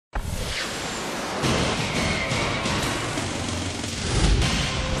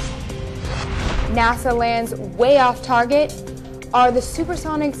NASA lands way off target. Are the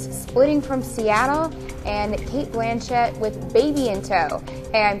Supersonics splitting from Seattle? And Cate Blanchett with baby in tow.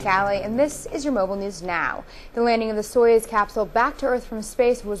 Hey, I'm Callie, and this is your mobile news now. The landing of the Soyuz capsule back to Earth from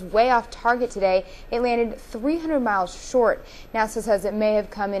space was way off target today. It landed 300 miles short. NASA says it may have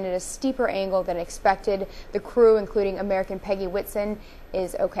come in at a steeper angle than expected. The crew, including American Peggy Whitson,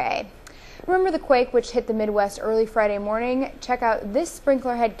 is okay. Remember the quake which hit the Midwest early Friday morning? Check out this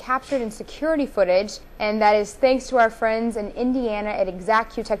sprinkler head captured in security footage, and that is thanks to our friends in Indiana at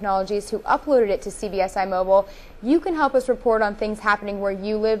ExactQ Technologies who uploaded it to CBS iMobile. You can help us report on things happening where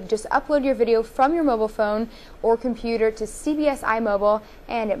you live. Just upload your video from your mobile phone or computer to CBS iMobile,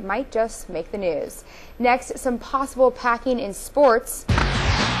 and it might just make the news. Next, some possible packing in sports.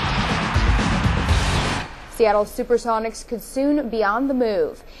 Seattle Supersonics could soon be on the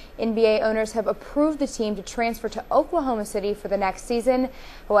move. NBA owners have approved the team to transfer to Oklahoma City for the next season.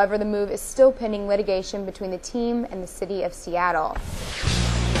 However, the move is still pending litigation between the team and the city of Seattle.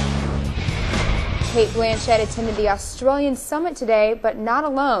 Cate Blanchett attended the Australian Summit today, but not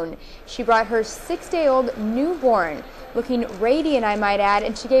alone. She brought her 6-day-old newborn, looking radiant, I might add,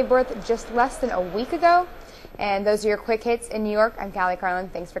 and she gave birth just less than a week ago. And those are your quick hits in New York. I'm Callie Carlin.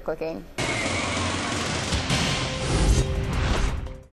 Thanks for clicking.